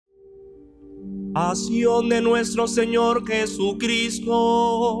Pasión de nuestro Señor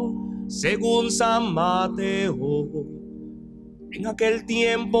Jesucristo, según San Mateo. En aquel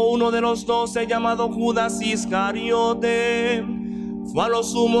tiempo uno de los 12, llamado Judas Iscariote, fue a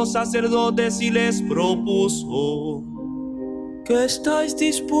los sumos sacerdotes y les propuso: ¿qué estáis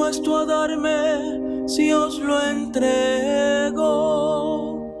dispuesto a darme si os lo entrego?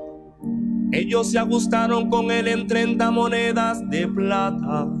 Ellos se ajustaron con él en 30 monedas de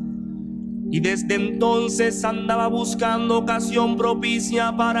plata, y desde entonces andaba buscando ocasión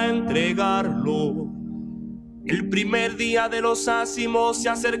propicia para entregarlo. El primer día de los ácimos se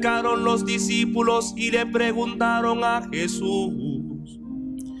acercaron los discípulos y le preguntaron a Jesús: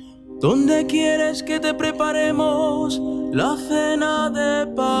 ¿dónde quieres que te preparemos la cena de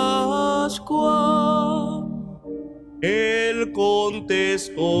Pascua? Él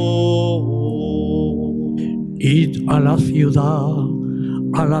contestó: id a la ciudad,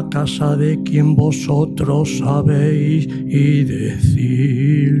 a la casa de quien vosotros sabéis, y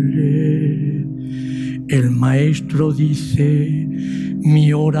decidle: el maestro dice,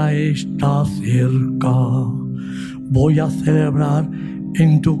 mi hora está cerca, voy a celebrar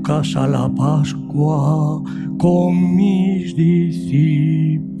en tu casa la Pascua con mis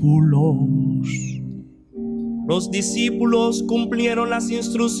discípulos. Los discípulos cumplieron las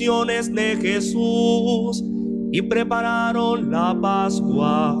instrucciones de Jesús y prepararon la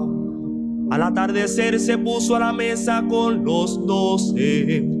Pascua. Al atardecer se puso a la mesa con los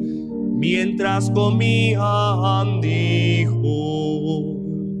 12. Mientras comían, dijo: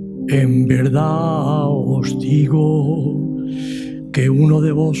 en verdad os digo que uno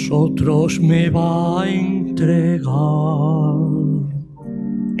de vosotros me va a entregar.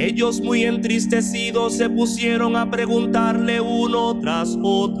 Ellos, muy entristecidos, se pusieron a preguntarle uno tras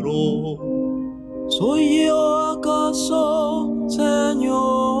otro: ¿soy yo acaso,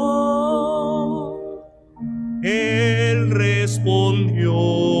 Señor? Él respondió: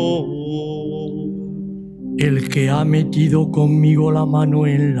 el que ha metido conmigo la mano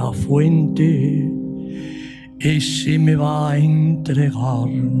en la fuente, ese me va a entregar.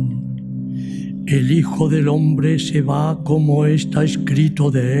 El Hijo del Hombre se va como está escrito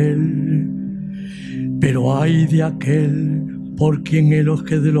de él, pero ay de aquel por quien el Hijo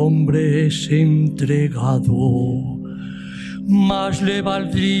del Hombre es entregado. Más le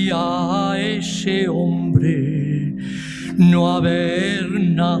valdría a ese hombre no haber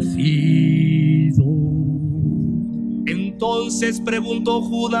nacido. Entonces preguntó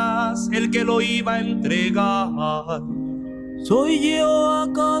Judas, el que lo iba a entregar: ¿soy yo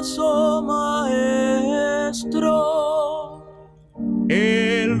acaso, maestro?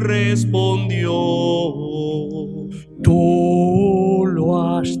 Él respondió: tú lo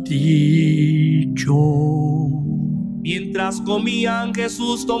has dicho. Mientras comían,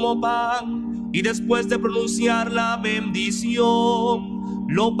 Jesús tomó pan y, después de pronunciar la bendición,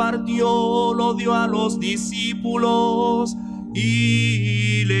 lo partió, lo dio a los discípulos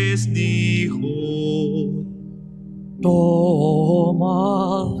y les dijo: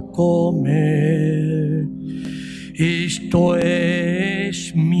 tomad, comed, esto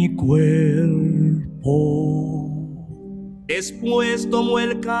es mi cuerpo. Después tomó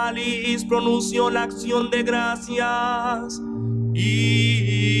el cáliz, pronunció la acción de gracias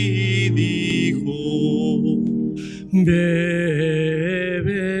y dijo: bebed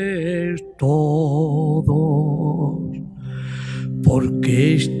todos,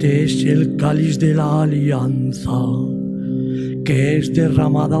 porque este es el cáliz de la alianza, que es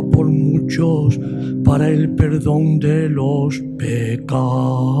derramada por muchos para el perdón de los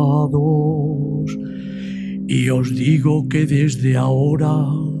pecados. Y os digo que desde ahora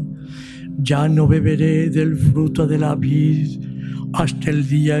ya no beberé del fruto de la vid hasta el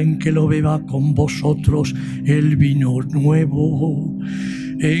día en que lo beba con vosotros el vino nuevo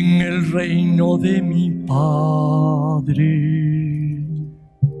en el reino de mi Padre.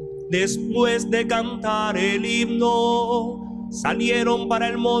 Después de cantar el himno, salieron para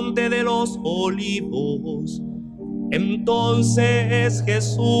el monte de los olivos. Entonces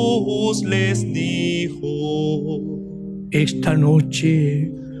Jesús les dijo: esta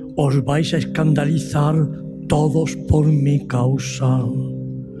noche os vais a escandalizar todos por mi causa,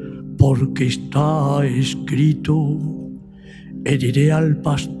 porque está escrito: heriré al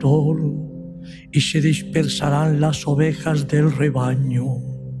pastor y se dispersarán las ovejas del rebaño.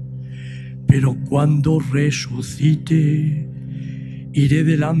 Pero cuando resucite, iré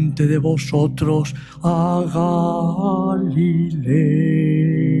delante de vosotros a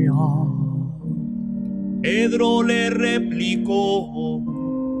Galilea. Pedro le replicó: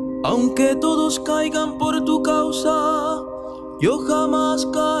 aunque todos caigan por tu causa, yo jamás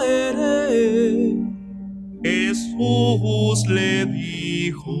caeré. Jesús le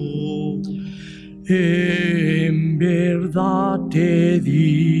dijo: en verdad te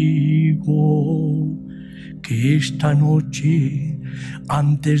digo que esta noche,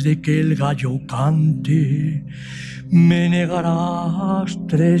 antes de que el gallo cante, me negarás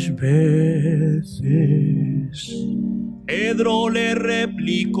 3 veces. Pedro le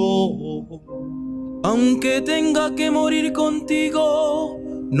replicó: aunque tenga que morir contigo,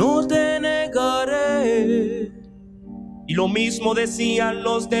 no te negaré. Y lo mismo decían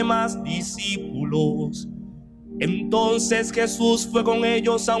los demás discípulos. Entonces Jesús fue con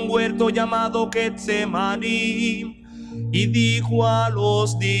ellos a un huerto llamado Getsemaní y dijo a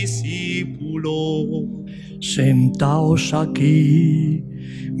los discípulos: sentaos aquí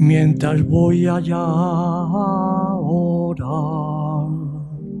mientras voy allá a orar.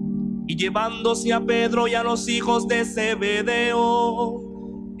 Y llevándose a Pedro y a los hijos de Zebedeo,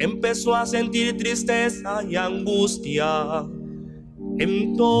 empezó a sentir tristeza y angustia.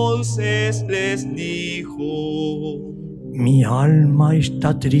 Entonces les dijo: mi alma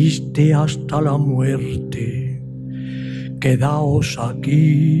está triste hasta la muerte. Quedaos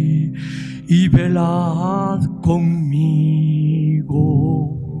aquí y velad conmigo.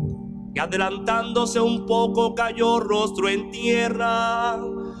 Y adelantándose un poco, cayó rostro en tierra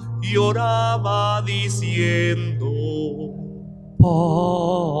y oraba diciendo: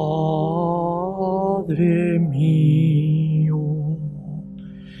 Padre mío,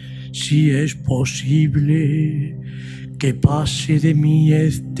 si es posible que pase de mí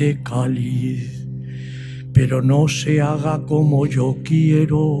este cáliz, pero no se haga como yo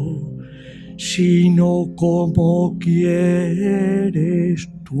quiero, sino como quieres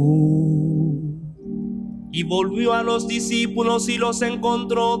tú. Y volvió a los discípulos y los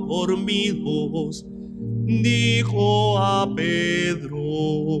encontró dormidos. Dijo a Pedro: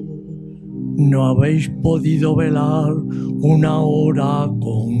 ¿no habéis podido velar 1 hora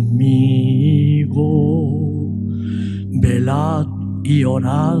conmigo? Velad y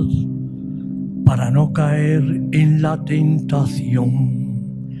orad para no caer en la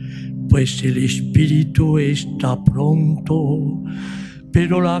tentación, pues el espíritu está pronto,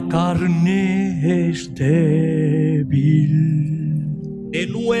 pero la carne es débil. De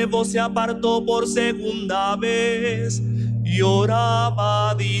nuevo se apartó por segunda vez y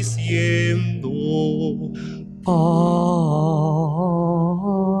oraba diciendo: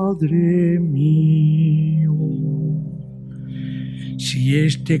 Padre mío, si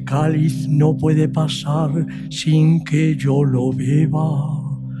este cáliz no puede pasar sin que yo lo beba,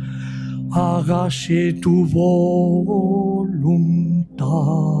 hágase tu voluntad.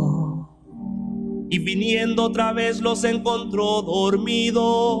 Y viniendo otra vez los encontró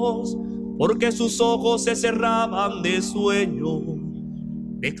dormidos, porque sus ojos se cerraban de sueño.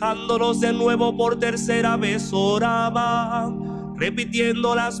 Dejándolos de nuevo por tercera vez oraba,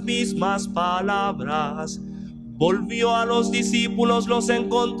 repitiendo las mismas palabras. Volvió a los discípulos, los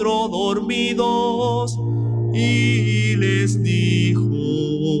encontró dormidos y les dijo: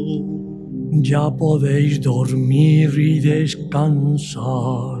 ya podéis dormir y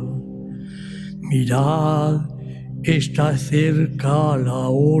descansar. Mirad, está cerca la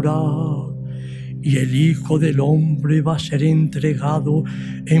hora y el Hijo del Hombre va a ser entregado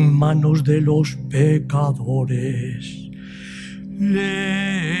en manos de los pecadores.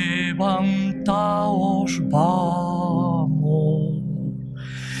 Levantaos, vamos,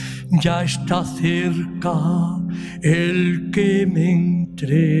 ya está cerca el que me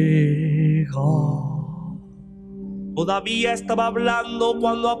entrega. Todavía estaba hablando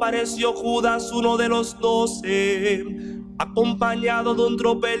cuando apareció Judas, uno de los 12, acompañado de un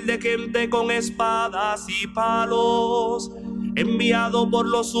tropel de gente con espadas y palos, enviado por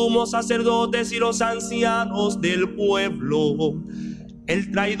los sumos sacerdotes y los ancianos del pueblo.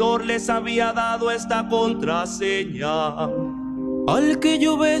 El traidor les había dado esta contraseña: al que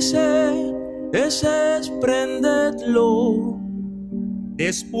yo bese, ese es prendedlo.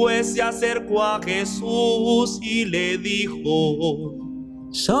 Después se acercó a Jesús y le dijo: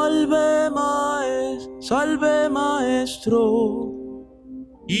 salve maestro.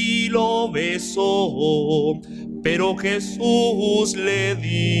 Y lo besó, pero Jesús le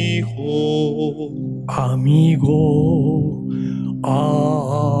dijo: amigo,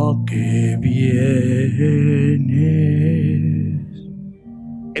 ¿a qué vienes?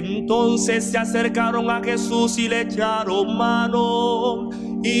 Entonces se acercaron a Jesús y le echaron mano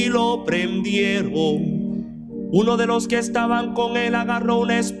y lo prendieron. Uno de los que estaban con él agarró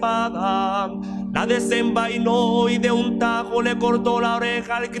una espada, la desenvainó y de un tajo le cortó la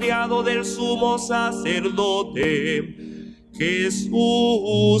oreja al criado del sumo sacerdote.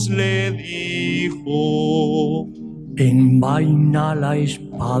 Jesús le dijo: envaina la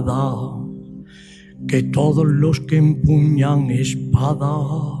espada, que todos los que empuñan espada,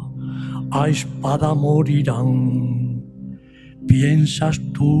 a espada morirán. ¿Piensas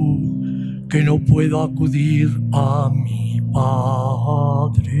tú que no puedo acudir a mi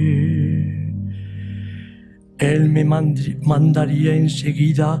Padre? Él me mandaría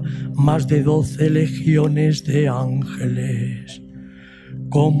enseguida más de 12 legiones de ángeles.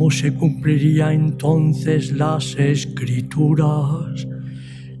 ¿Cómo se cumpliría entonces las Escrituras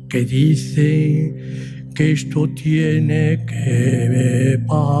que dicen que esto tiene que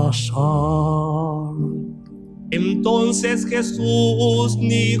pasar? Entonces Jesús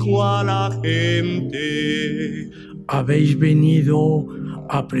dijo a la gente: ¿habéis venido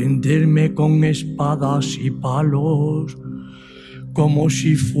a prenderme con espadas y palos como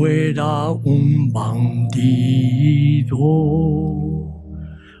si fuera un bandido?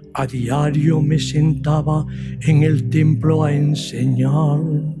 A diario me sentaba en el templo a enseñar,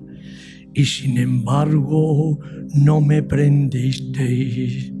 y sin embargo no me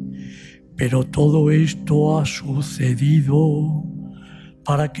prendisteis. Pero todo esto ha sucedido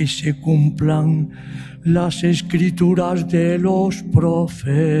para que se cumplan las Escrituras de los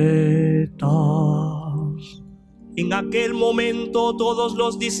profetas. En aquel momento todos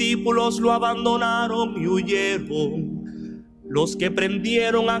los discípulos lo abandonaron y huyeron. Los que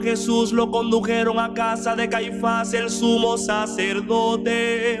prendieron a Jesús lo condujeron a casa de Caifás, el sumo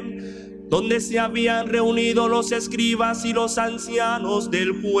sacerdote, donde se habían reunido los escribas y los ancianos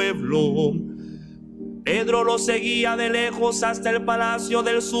del pueblo. Pedro lo seguía de lejos hasta el palacio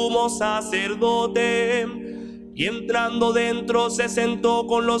del sumo sacerdote, y entrando dentro se sentó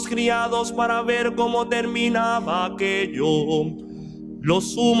con los criados para ver cómo terminaba aquello.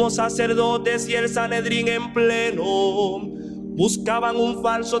 Los sumos sacerdotes y el Sanedrín en pleno buscaban un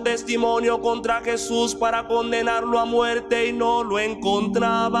falso testimonio contra Jesús para condenarlo a muerte y no lo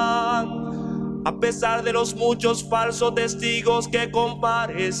encontraban, a pesar de los muchos falsos testigos que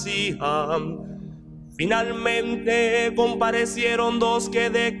comparecían. Finalmente comparecieron 2 que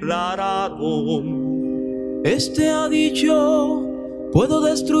declararon: este ha dicho, puedo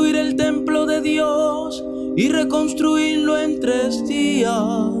destruir el templo de Dios y reconstruirlo en 3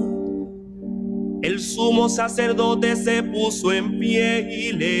 días. El sumo sacerdote se puso en pie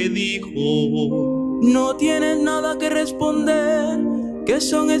y le dijo: no tienes nada que responder. ¿Qué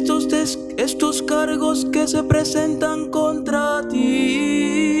son estos cargos que se presentan contra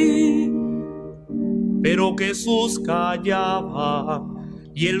ti? Pero Jesús callaba,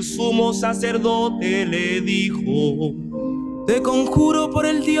 y el sumo sacerdote le dijo: te conjuro por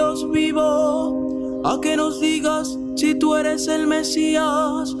el Dios vivo, a que nos digas si tú eres el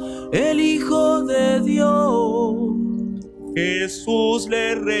Mesías, el Hijo de Dios. Jesús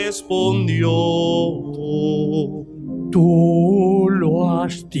le respondió: tú lo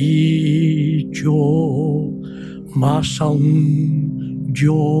has dicho, mas aún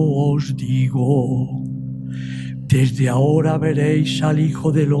yo os digo, desde ahora veréis al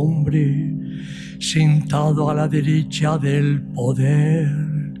Hijo del Hombre sentado a la derecha del poder,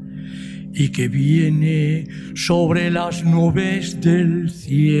 y que viene sobre las nubes del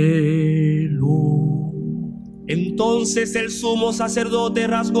cielo. Entonces el sumo sacerdote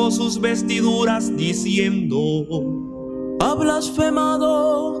rasgó sus vestiduras diciendo: ha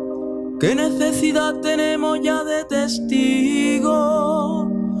blasfemado, ¿qué necesidad tenemos ya de testigo?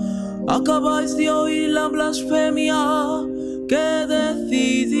 Acabáis de oír la blasfemia que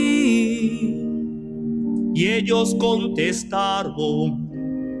decidí. Y ellos contestaron: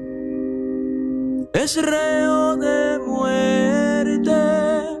 es reo de muerte.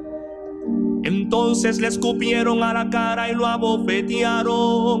 Entonces le escupieron a la cara y lo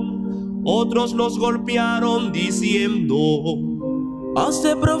abofetearon. Otros los golpearon diciendo: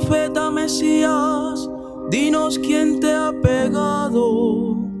 hazte profeta, Mesías, dinos quién te ha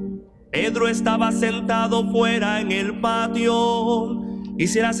pegado. Pedro estaba sentado fuera en el patio, y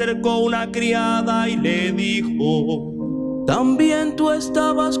se le acercó una criada y le dijo: también tú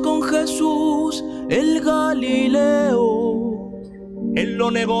estabas con Jesús, el Galileo. Él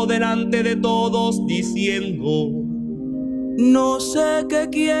lo negó delante de todos, diciendo: no sé qué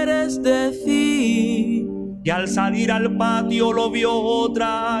quieres decir. Y al salir al patio lo vio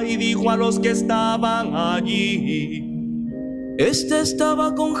otra y dijo a los que estaban allí: este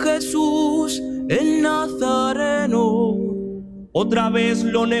estaba con Jesús, el Nazareno. Otra vez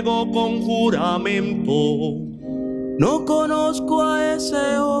lo negó con juramento: no conozco a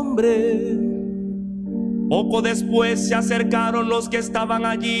ese hombre. Poco después se acercaron los que estaban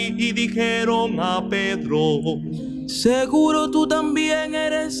allí y dijeron a Pedro: seguro tú también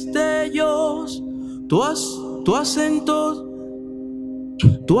eres de ellos. Tú has tu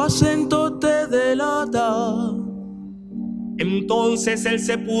acento te delata. Entonces él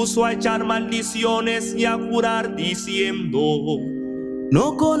se puso a echar maldiciones y a jurar diciendo: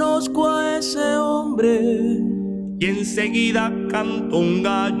 no conozco a ese hombre. Y enseguida cantó un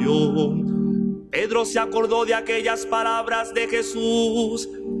gallo. Pedro se acordó de aquellas palabras de Jesús: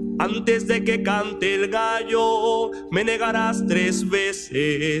 antes de que cante el gallo, me negarás 3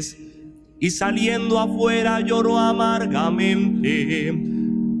 veces. Y saliendo afuera lloró amargamente.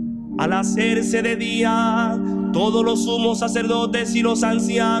 Al hacerse de día, todos los sumos sacerdotes y los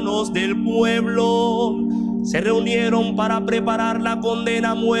ancianos del pueblo se reunieron para preparar la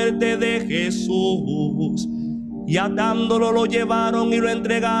condena a muerte de Jesús. Y atándolo lo llevaron y lo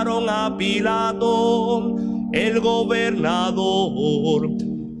entregaron a Pilato, el gobernador.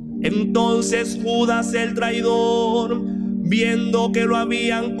 Entonces Judas el traidor, viendo que lo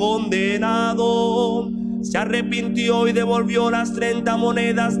habían condenado, se arrepintió y devolvió las 30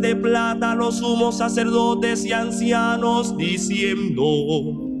 monedas de plata a los sumos sacerdotes y ancianos, diciendo: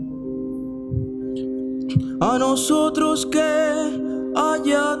 a nosotros que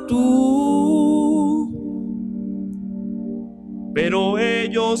haya tú. Pero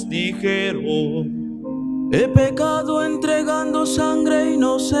ellos dijeron: he pecado entregando sangre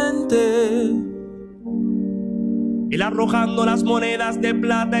inocente. Él, arrojando las monedas de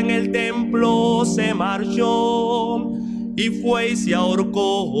plata en el templo, se marchó y fue y se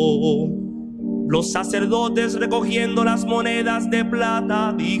ahorcó. Los sacerdotes, recogiendo las monedas de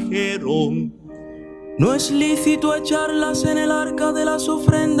plata, dijeron: no es lícito echarlas en el arca de las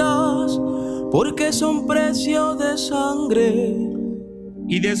ofrendas, porque son precio de sangre.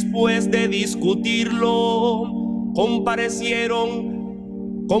 Y después de discutirlo,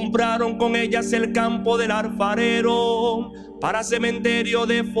 compraron con ellas el campo del alfarero para cementerio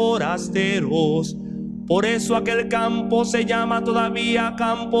de forasteros. Por eso aquel campo se llama todavía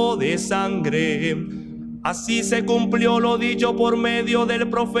campo de sangre. Así se cumplió lo dicho por medio del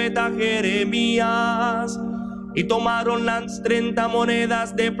profeta Jeremías. Y tomaron las 30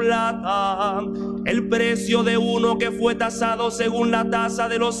 monedas de plata, el precio de uno que fue tasado según la tasa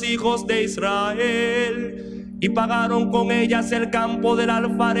de los hijos de Israel, y pagaron con ellas el campo del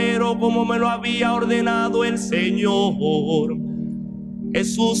alfarero como me lo había ordenado el Señor.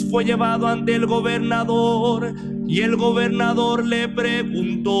 Jesús fue llevado ante el gobernador, y el gobernador le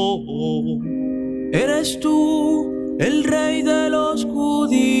preguntó: ¿eres tú el rey de los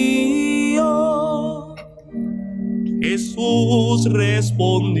judíos? Jesús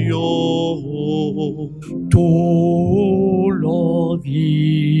respondió: tú lo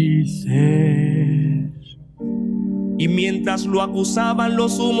dices. Y mientras lo acusaban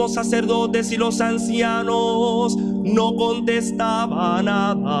los sumos sacerdotes y los ancianos, no contestaba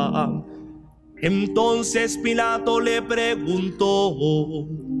nada. Entonces Pilato le preguntó: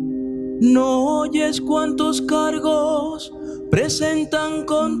 ¿no oyes cuántos cargos presentan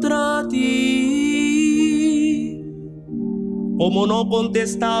contra ti? Como no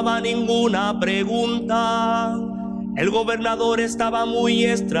contestaba ninguna pregunta, el gobernador estaba muy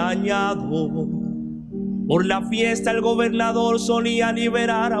extrañado. Por la fiesta el gobernador solía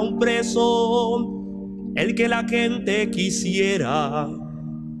liberar a un preso, el que la gente quisiera.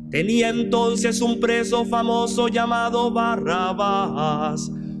 Tenía entonces un preso famoso llamado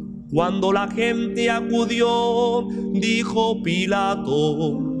Barrabás. Cuando la gente acudió, dijo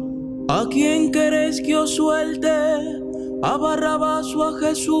Pilato: ¿a quién queréis que os suelte? ¿A Barrabás o a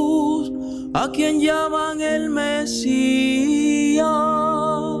Jesús, a quien llaman el Mesías?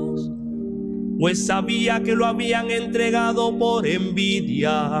 Pues sabía que lo habían entregado por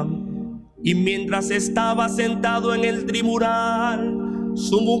envidia. Y mientras estaba sentado en el tribunal,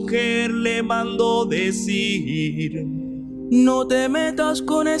 su mujer le mandó decir: no te metas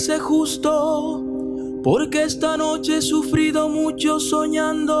con ese justo, porque esta noche he sufrido mucho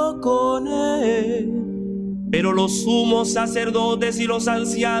soñando con él. Pero los sumos sacerdotes y los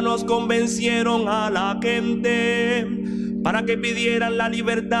ancianos convencieron a la gente para que pidieran la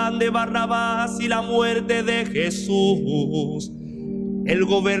libertad de Barrabás y la muerte de Jesús. El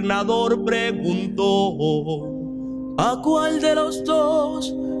gobernador preguntó: ¿a cuál de los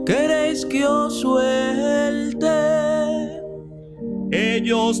dos queréis que os suelte?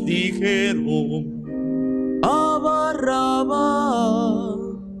 Ellos dijeron: a Barrabás.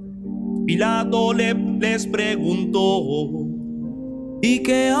 Pilato les preguntó: ¿y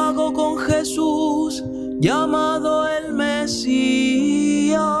qué hago con Jesús, llamado el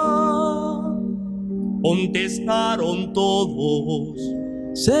Mesías? Contestaron todos: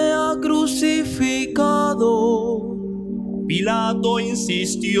 sea crucificado. Pilato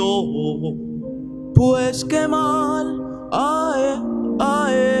insistió: pues qué mal ha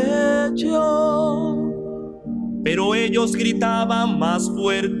hecho. Pero ellos gritaban más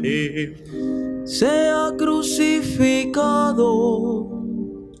fuerte: sea crucificado.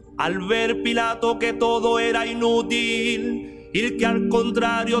 Al ver Pilato que todo era inútil y que al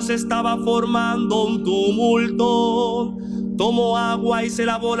contrario se estaba formando un tumulto, tomó agua y se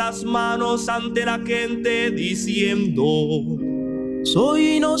lavó las manos ante la gente diciendo: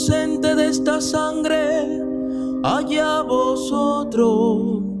 soy inocente de esta sangre, allá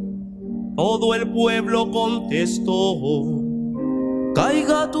vosotros. Todo el pueblo contestó: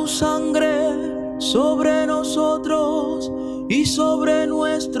 caiga tu sangre sobre nosotros y sobre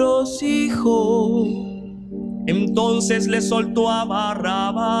nuestros hijos. Entonces le soltó a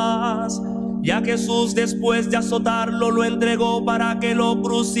Barrabás, y a Jesús, después de azotarlo, lo entregó para que lo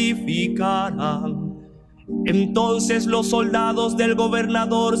crucificaran. Entonces los soldados del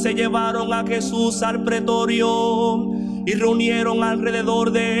gobernador se llevaron a Jesús al pretorio y reunieron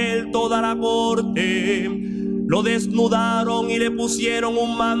alrededor de él toda la corte. Lo desnudaron y le pusieron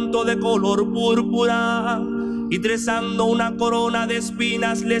un manto de color púrpura, y trenzando una corona de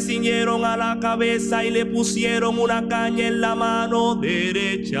espinas le ciñeron a la cabeza y le pusieron una caña en la mano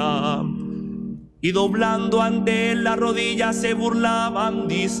derecha. Y doblando ante él las rodillas se burlaban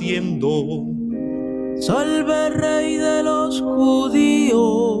diciendo: salve Rey de los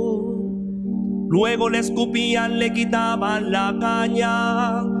judíos. Luego le escupían, le quitaban la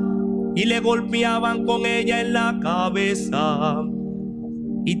caña y le golpeaban con ella en la cabeza.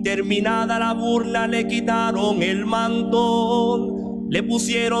 Y terminada la burla le quitaron el manto, le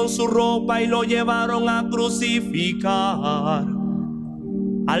pusieron su ropa y lo llevaron a crucificar.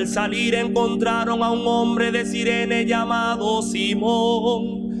 Al salir encontraron a un hombre de Cirene llamado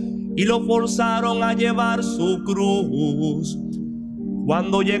Simón y lo forzaron a llevar su cruz.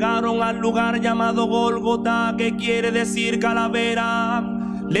 Cuando llegaron al lugar llamado Gólgota, que quiere decir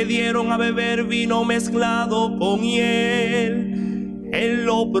calavera, le dieron a beber vino mezclado con hiel. Él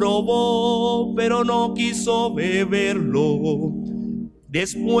lo probó, pero no quiso beberlo.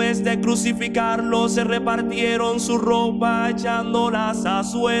 Después de crucificarlo, se repartieron su ropa echándolas a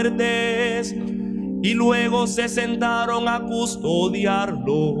suertes, y luego se sentaron a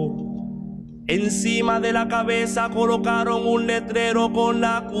custodiarlo. Encima de la cabeza colocaron un letrero con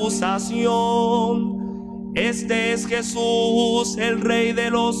la acusación: este es Jesús, el Rey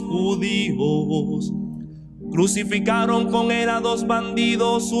de los judíos. Crucificaron con él a dos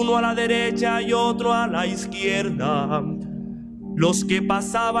bandidos, uno a la derecha y otro a la izquierda. Los que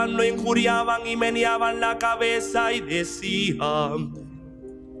pasaban lo injuriaban y meneaban la cabeza y decían: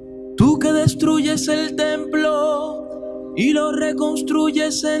 tú que destruyes el templo y lo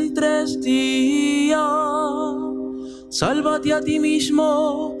reconstruyes en 3 días, sálvate a ti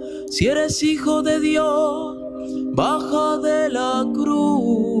mismo, si eres hijo de Dios, baja de la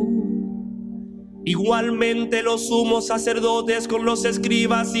cruz. Igualmente los sumos sacerdotes con los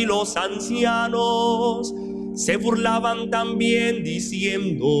escribas y los ancianos se burlaban también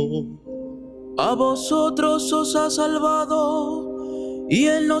diciendo: a vosotros os ha salvado, y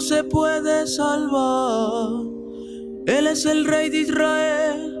él no se puede salvar. Él es el Rey de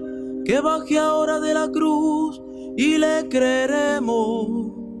Israel, que baje ahora de la cruz y le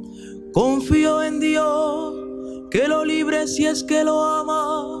creeremos. Confío en Dios, que lo libre si es que lo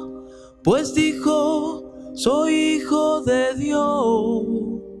ama, pues dijo: soy hijo de Dios.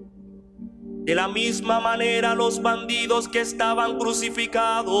 De la misma manera los bandidos que estaban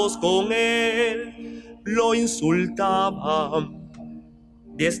crucificados con él lo insultaban.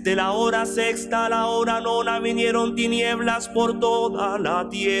 Desde la hora sexta a la hora nona vinieron tinieblas por toda la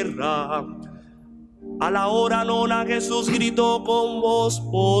tierra. A la hora nona Jesús gritó con voz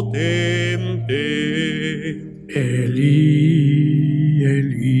potente: Elí,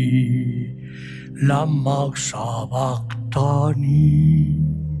 Elí, lama sabactani.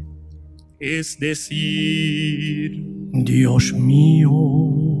 Es decir: Dios mío,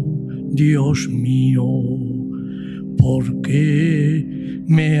 ¿por qué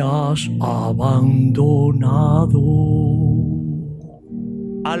me has abandonado?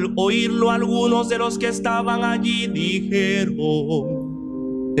 Al oírlo, algunos de los que estaban allí dijeron: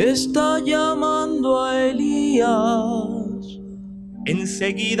 está llamando a Elías.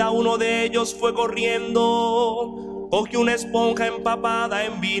 Enseguida uno de ellos fue corriendo, cogió una esponja empapada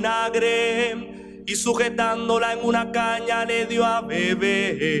en vinagre y sujetándola en una caña le dio a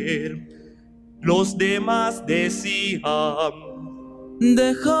beber. Los demás decían: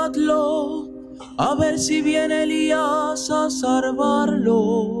 dejadlo, a ver si viene Elías a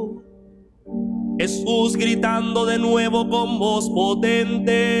salvarlo. Jesús, gritando de nuevo con voz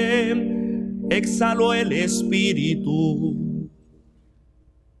potente: exhaló el espíritu.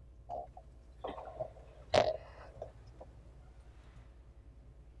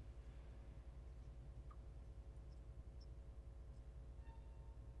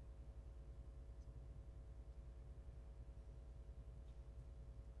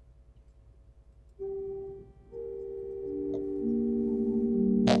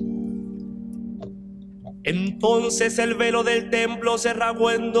 Entonces el velo del templo se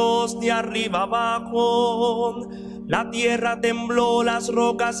rasgó en dos de arriba abajo. La tierra tembló, las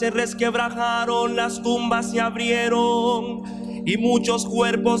rocas se resquebrajaron, las tumbas se abrieron y muchos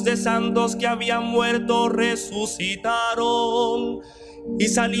cuerpos de santos que habían muerto resucitaron. Y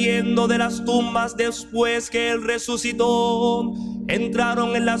saliendo de las tumbas después que él resucitó,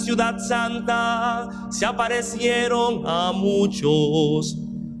 entraron en la ciudad santa, se aparecieron a muchos.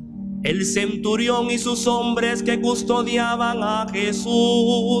 El centurión y sus hombres que custodiaban a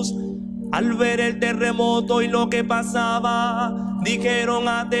Jesús, al ver el terremoto y lo que pasaba, dijeron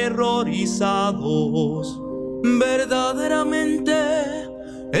aterrorizados: verdaderamente,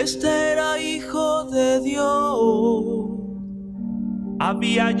 este era Hijo de Dios.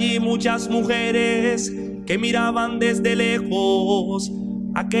 Había allí muchas mujeres que miraban desde lejos,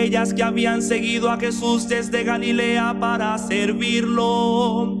 aquellas que habían seguido a Jesús desde Galilea para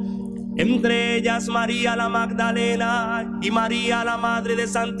servirlo. Entre ellas María la Magdalena y María la madre de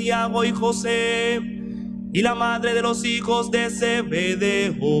Santiago y José y la madre de los hijos de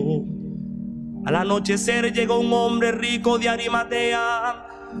Zebedeo. Al anochecer llegó un hombre rico de Arimatea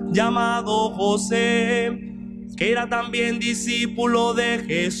llamado José, que era también discípulo de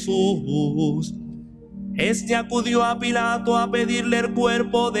Jesús. Este acudió a Pilato a pedirle el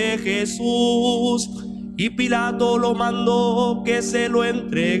cuerpo de Jesús, y Pilato lo mandó que se lo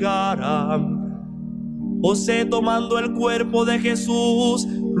entregaran. José, tomando el cuerpo de Jesús,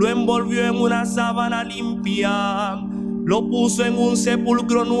 lo envolvió en una sábana limpia, lo puso en un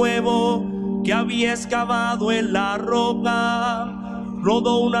sepulcro nuevo que había excavado en la roca,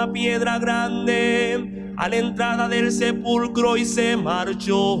 rodó una piedra grande a la entrada del sepulcro y se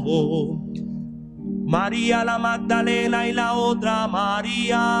marchó. María la Magdalena y la otra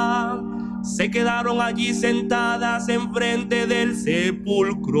María se quedaron allí sentadas enfrente del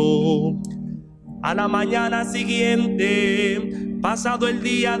sepulcro. A la mañana siguiente, pasado el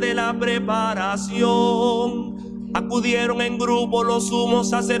día de la preparación, acudieron en grupo los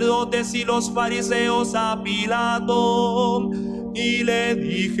sumos sacerdotes y los fariseos a Pilato y le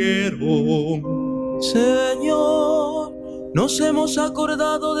dijeron: Señor, nos hemos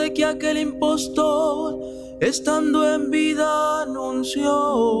acordado de que aquel impostor, estando en vida,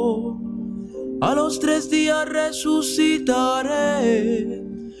 anunció: a los 3 días resucitaré.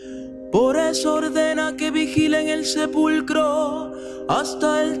 Por eso ordena que vigilen el sepulcro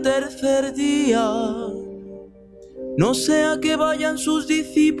hasta el 3er día. No sea que vayan sus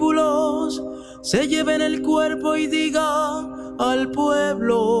discípulos, se lleven el cuerpo y digan al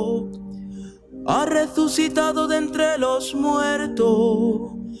pueblo: ha resucitado de entre los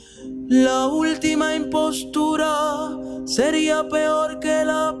muertos. La última impostura sería peor que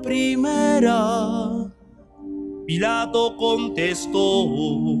la primera. Pilato contestó: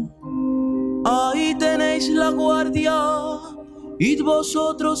 ahí tenéis la guardia, id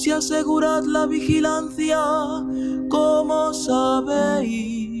vosotros y asegurad la vigilancia, como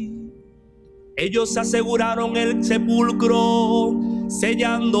sabéis. Ellos aseguraron el sepulcro,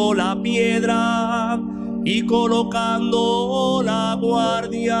 sellando la piedra y colocando la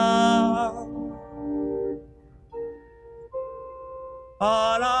guardia.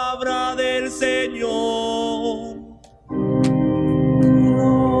 Palabra del Señor.